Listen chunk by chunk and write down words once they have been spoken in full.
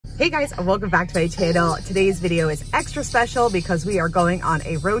Hey guys, welcome back to my channel. Today's video is extra special because we are going on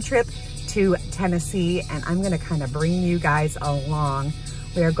a road trip to Tennessee and I'm gonna kind of bring you guys along.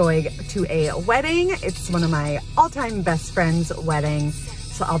 We are going to a wedding. It's one of my all-time best friend's wedding.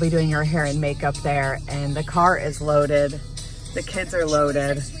 So I'll be doing her hair and makeup there and the car is loaded. The kids are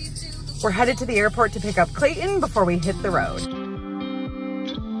loaded. We're headed to the airport to pick up Clayton before we hit the road.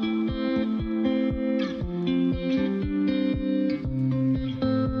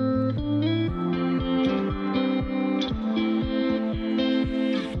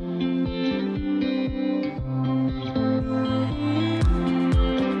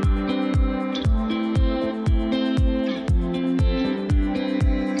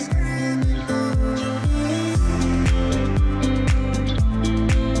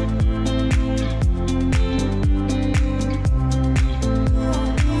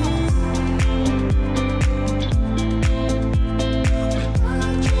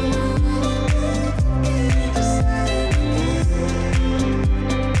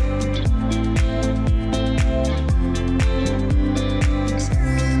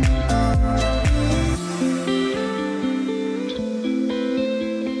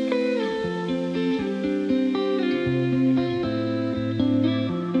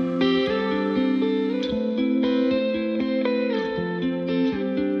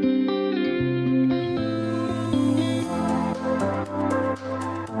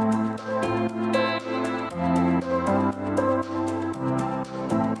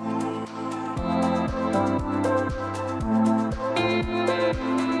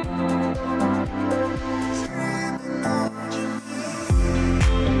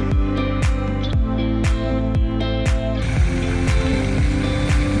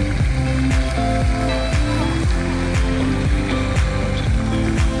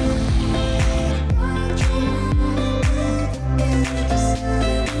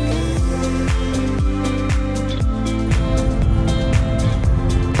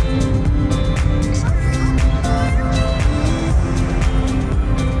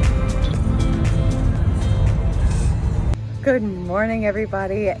 Good morning,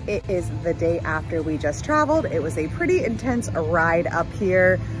 everybody. It is the day after we just traveled. It was a pretty intense ride up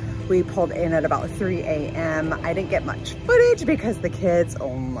here. We pulled in at about 3 a.m. I didn't get much footage because the kids,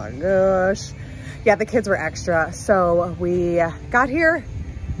 oh my gosh. Yeah, the kids were extra. So we got here.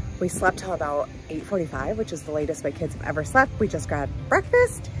 We slept till about 8:45, which is the latest my kids have ever slept. We just got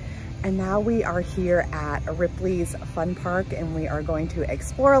breakfast. And now we are here at Ripley's Fun Park and we are going to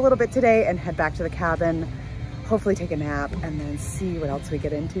explore a little bit today and head back to the cabin. Hopefully take a nap and then see what else we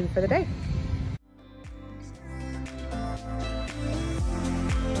get into for the day.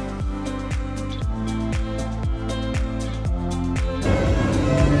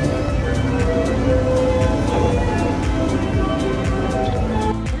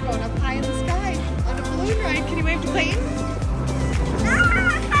 We're going up high in the sky on a balloon ride. Can you wave to Clayton?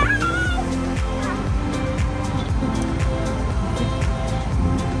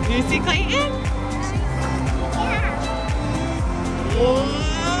 You see Clayton?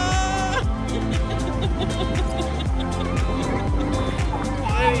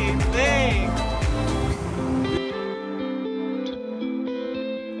 What do you think?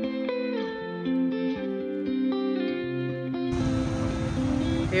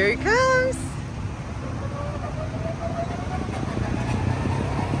 Here he comes.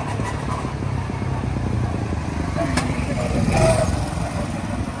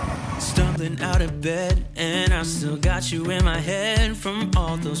 Stumbling out of bed and I still got you in my head from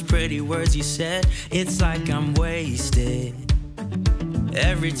all those pretty words you said. It's like I'm wasted.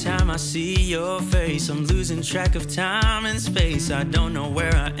 Every time I see your face, I'm losing track of time and space. I don't know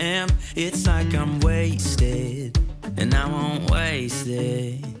where I am. It's like I'm wasted, and I won't waste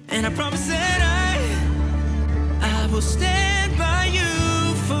it. And I promise that I will stand by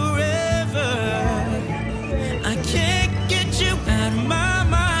you forever. I can't get you out of my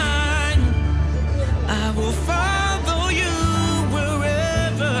mind. I will follow you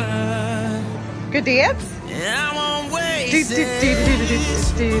wherever. Good dance? And I won't waste it.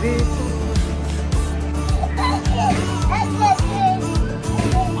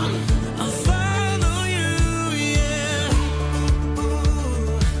 I'll follow you, yeah.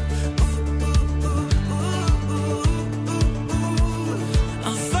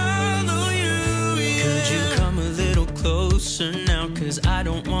 I'll follow you, yeah. Could you come a little closer now? 'Cause I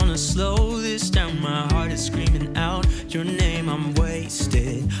don't wanna slow this down. My heart is screaming out your name. I'm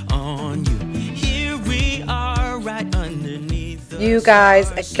wasted on you. Here we are right underneath the You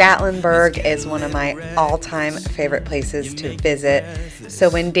guys, Gatlinburg is one of my all-time favorite places to visit. So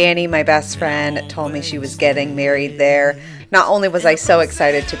when Danny, my best friend, told me she was getting married there, Not only was I so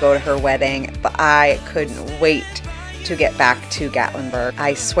excited to go to her wedding, but I couldn't wait to get back to Gatlinburg.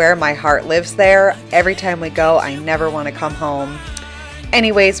 I swear my heart lives there. Every time we go, I never want to come home.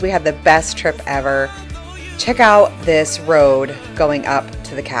 Anyways, we had the best trip ever. Check out this road going up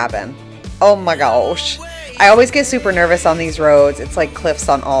to the cabin. Oh my gosh. I always get super nervous on these roads. It's like cliffs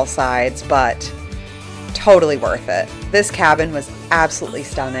on all sides, but totally worth it. This cabin was absolutely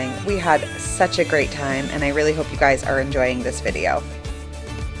stunning. We had such a great time, and I really hope you guys are enjoying this video.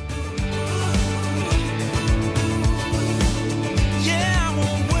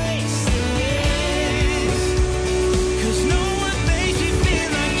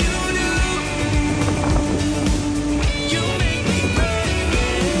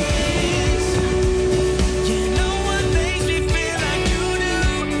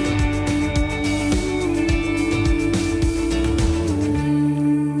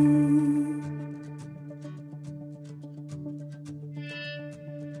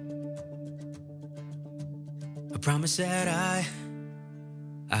 Promise that I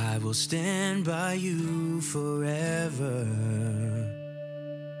will stand by you forever,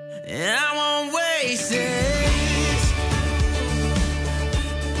 and I won't waste this.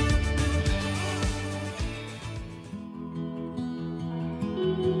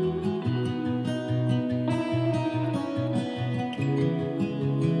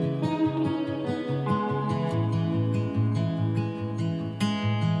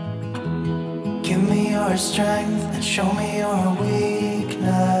 Give me your strength and show me your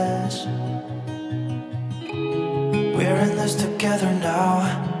weakness. We're in this together now.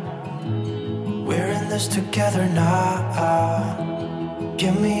 We're in this together now.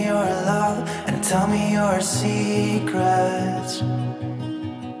 Give me your love and tell me your secrets.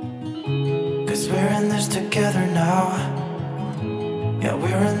 'Cause we're in this together now. Yeah,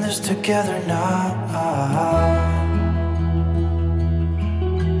 we're in this together now.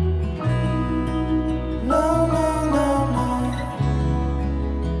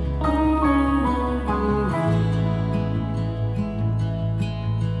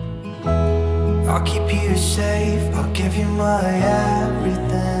 I'll keep you safe, I'll give you my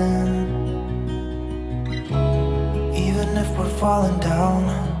everything. Even if we're falling down,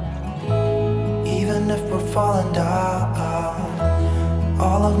 even if we're falling down,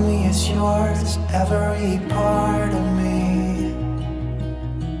 all of me is yours, every part of me.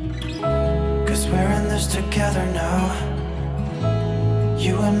 'Cause we're in this together now.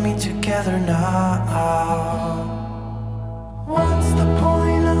 You and me together now. What's the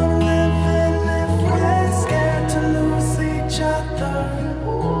point of living if we're scared to lose each other?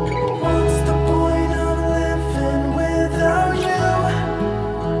 What's the point of living without you?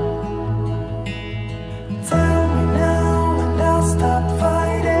 Tell me now and I'll stop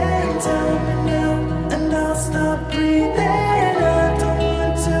fighting. Tell me now and I'll stop breathing. I don't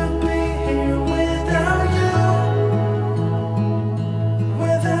want to be here without you.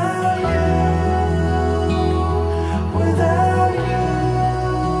 Without you. Without you.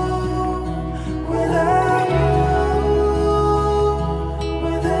 Without you.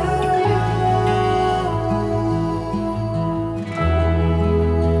 Without you.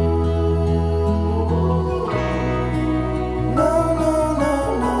 No, no, no,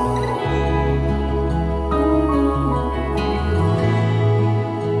 no.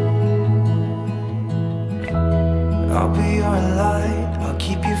 I'll be your light, I'll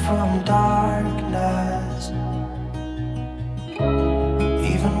keep you from darkness.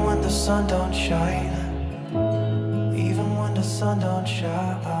 Even when the sun don't shine, even when the sun don't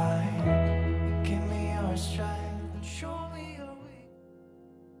shine. Give me your strength and show me your weakness.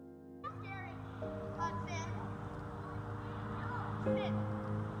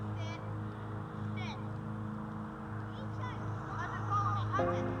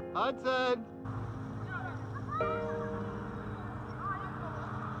 Hudson!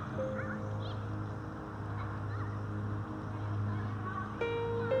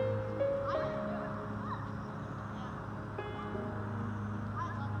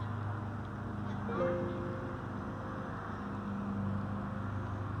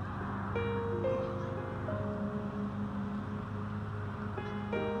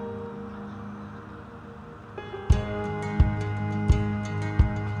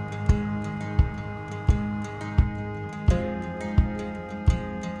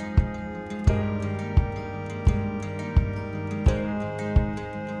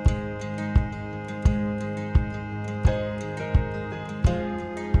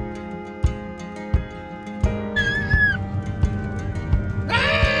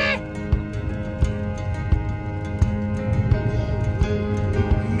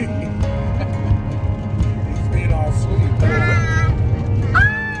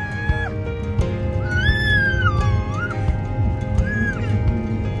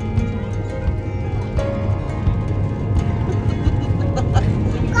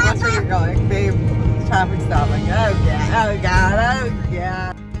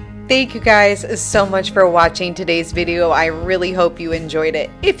 Thank you guys so much for watching today's video. I really hope you enjoyed it.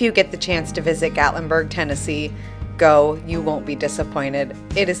 If you get the chance to visit Gatlinburg, Tennessee, go. You won't be disappointed.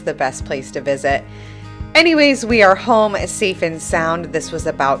 It is the best place to visit. Anyways, we are home safe and sound. This was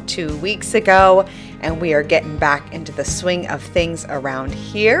about 2 weeks ago, and we are getting back into the swing of things around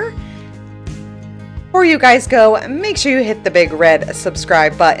here. Before you guys go, make sure you hit the big red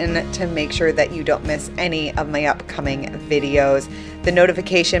subscribe button to make sure that you don't miss any of my upcoming videos. The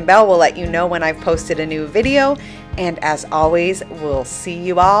notification bell will let you know when I've posted a new video. And as always, we'll see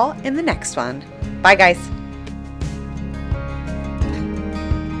you all in the next one. Bye guys.